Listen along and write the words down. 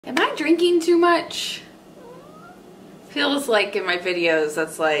Am I drinking too much? Feels like in my videos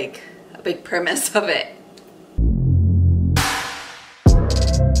that's like a big premise of it.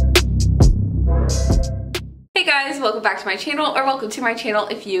 Hey guys, welcome back to my channel, or welcome to my channel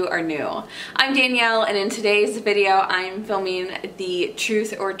if you are new. I'm Danielle, and in today's video I'm filming the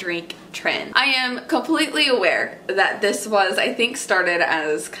truth or drink trend. I am completely aware that this was, I think, started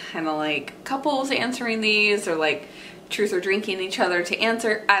as kind of like couples answering these, or like truth or drinking each other to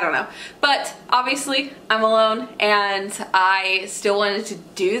answer, I don't know. But obviously I'm alone and I still wanted to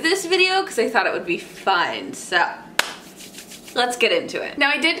do this video because I thought it would be fun. So let's get into it. Now,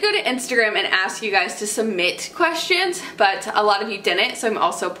 I did go to Instagram and ask you guys to submit questions, but a lot of you didn't, so I'm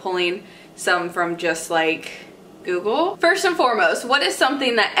also pulling some from just like Google. First and foremost, what is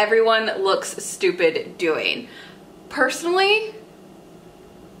something that everyone looks stupid doing? Personally,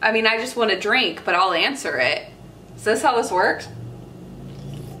 I mean, I just want to drink, but I'll answer it. Is this how this works?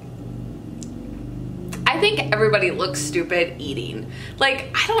 I think everybody looks stupid eating. Like,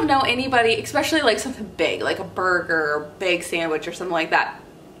 I don't know anybody, especially like something big, like a burger or big sandwich or something like that.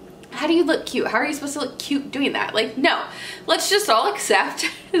 How do you look cute? How are you supposed to look cute doing that? Like, no. Let's just all accept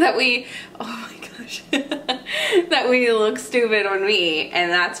that we, oh my gosh, that we look stupid when we eat,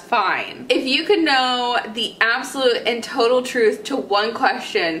 and that's fine. If you could know the absolute and total truth to one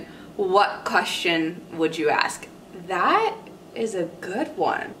question, what question would you ask? That is a good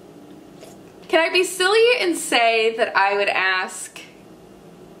one. Can I be silly and say that I would ask,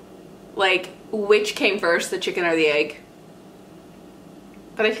 like, which came first, the chicken or the egg?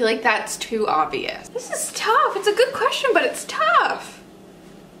 But I feel like that's too obvious. This is tough. It's a good question, but it's tough.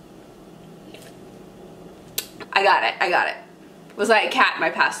 I got it. I got it. Was I a cat in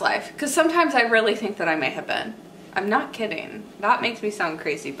my past life? Because sometimes I really think that I may have been. I'm not kidding. That makes me sound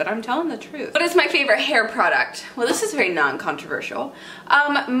crazy, but I'm telling the truth. What is my favorite hair product? Well, this is very non-controversial.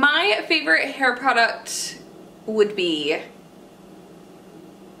 My favorite hair product would be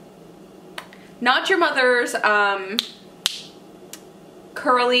not your mother's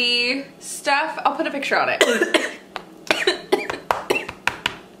curly stuff. I'll put a picture on it.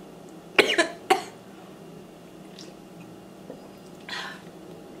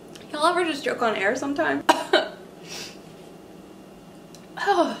 Y'all ever just joke on air sometimes?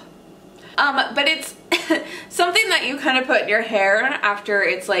 But it's something that you kind of put in your hair after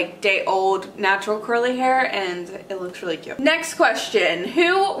it's like day old natural curly hair, and it looks really cute. Next question,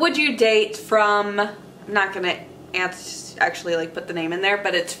 who would you date from, I'm not gonna actually like put the name in there,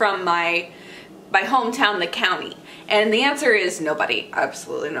 but it's from my hometown, the county, and the answer is nobody.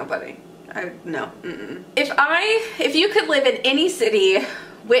 Absolutely nobody. No. If you could live in any city,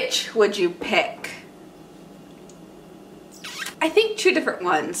 which would you pick? I think two different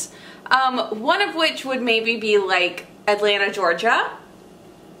ones. One of which would maybe be like Atlanta, Georgia,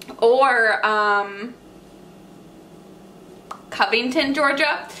 or Covington,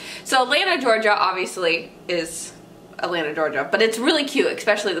 Georgia. So Atlanta, Georgia obviously is Atlanta, Georgia, but it's really cute,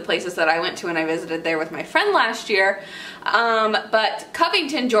 especially the places that I went to when I visited there with my friend last year. But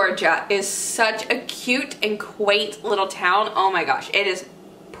Covington, Georgia is such a cute and quaint little town. Oh my gosh, it is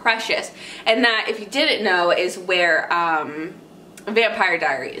precious. And that, if you didn't know, is where the Vampire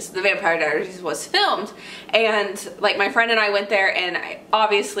Diaries was filmed. And like, my friend and I went there, and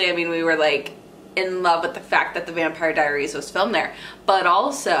obviously, I mean, we were like in love with the fact that the Vampire Diaries was filmed there, but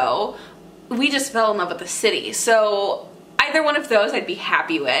also we just fell in love with the city. So either one of those I'd be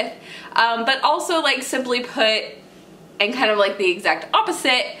happy with. But also, like, simply put, and kind of like the exact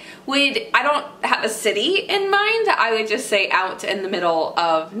opposite, I don't have a city in mind. I would just say out in the middle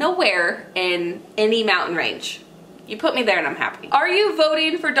of nowhere in any mountain range. You put me there and I'm happy. Are you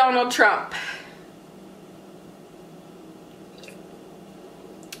voting for Donald Trump?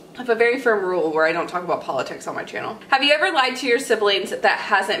 I have a very firm rule where I don't talk about politics on my channel. Have you ever lied to your siblings that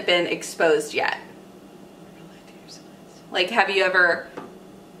hasn't been exposed yet? Like, have you ever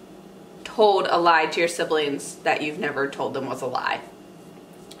told a lie to your siblings that you've never told them was a lie?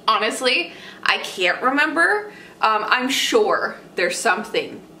 Honestly, I can't remember. I'm sure there's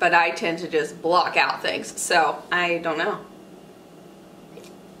something, but I tend to just block out things, so I don't know.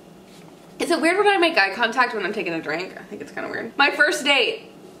 Is it weird when I make eye contact when I'm taking a drink? I think it's kind of weird. My first date,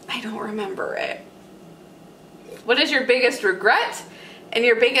 I don't remember it. What is your biggest regret and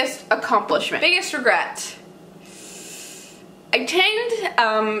your biggest accomplishment? Biggest regret. I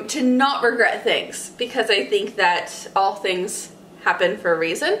tend to not regret things because I think that all things happen for a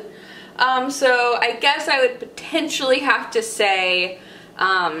reason. So I guess I would potentially have to say,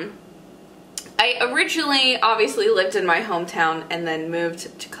 I originally obviously lived in my hometown and then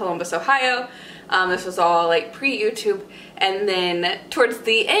moved to Columbus, Ohio. This was all like pre-YouTube. And then towards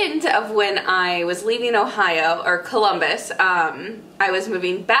the end of when I was leaving Ohio, or Columbus, I was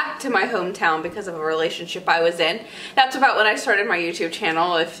moving back to my hometown because of a relationship I was in. That's about when I started my YouTube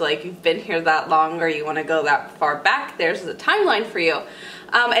channel. If like you've been here that long or you want to go that far back, there's the timeline for you.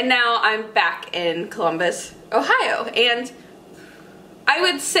 And now I'm back in Columbus, Ohio. And I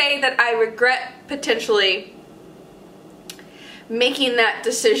would say that I regret potentially making that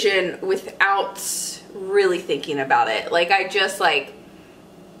decision without really thinking about it. Like I just like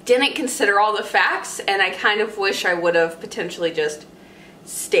didn't consider all the facts, and I kind of wish I would have potentially just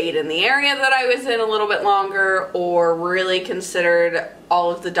stayed in the area that I was in a little bit longer, or really considered all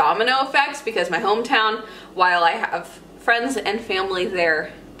of the domino effects, because my hometown, while I have friends and family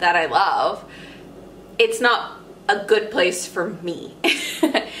there that I love, it's not a good place for me.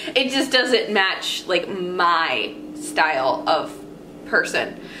 It just doesn't match like my style of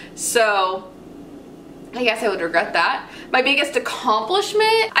person. So I guess I would regret that. My biggest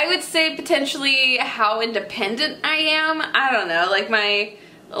accomplishment, I would say potentially how independent I am. I don't know, like my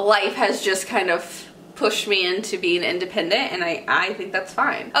life has just kind of pushed me into being independent, and I think that's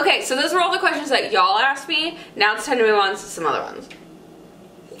fine. Okay, so those were all the questions that y'all asked me. Now it's time to move on to some other ones.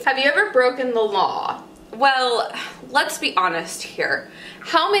 Have you ever broken the law? Well, let's be honest here.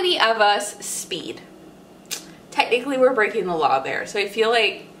 How many of us speed? Technically we're breaking the law there, so I feel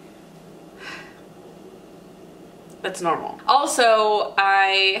like that's normal. Also,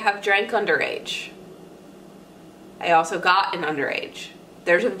 I have drank underage. I also got an underage.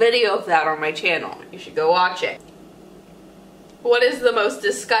 There's a video of that on my channel. You should go watch it. What is the most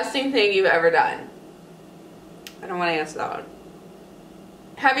disgusting thing you've ever done? I don't want to answer that one.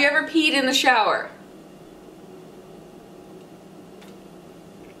 Have you ever peed in the shower?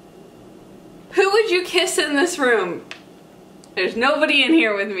 Who would you kiss in this room? There's nobody in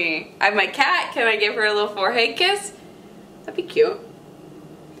here with me. I have my cat. Can I give her a little forehead kiss? That'd be cute.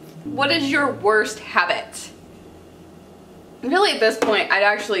 What is your worst habit? Really, at this point, I'd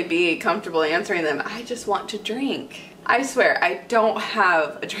actually be comfortable answering them. I just want to drink. I swear, I don't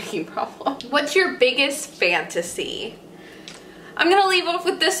have a drinking problem. What's your biggest fantasy? I'm gonna leave off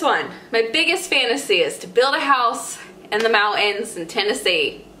with this one. My biggest fantasy is to build a house in the mountains in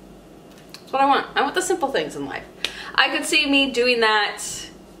Tennessee. That's what I want. I want the simple things in life. I could see me doing that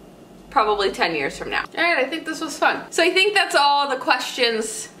probably 10 years from now. All right, I think this was fun. So I think that's all the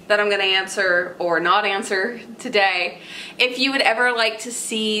questions that I'm gonna answer or not answer today. If you would ever like to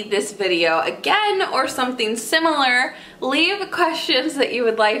see this video again or something similar, leave questions that you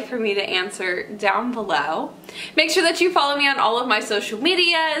would like for me to answer down below. Make sure that you follow me on all of my social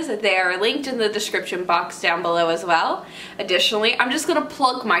medias. They are linked in the description box down below as well. Additionally, I'm just gonna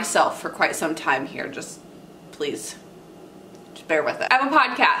plug myself for quite some time here. Just please, just bear with it. I have a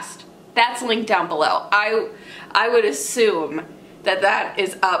podcast. That's linked down below. I would assume that that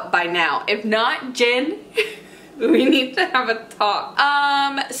is up by now. If not, Jen, we need to have a talk.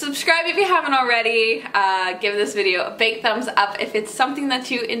 Subscribe if you haven't already. Give this video a big thumbs up if it's something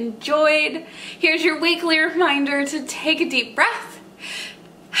that you enjoyed. Here's your weekly reminder to take a deep breath.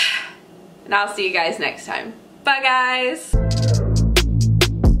 And I'll see you guys next time. Bye, guys.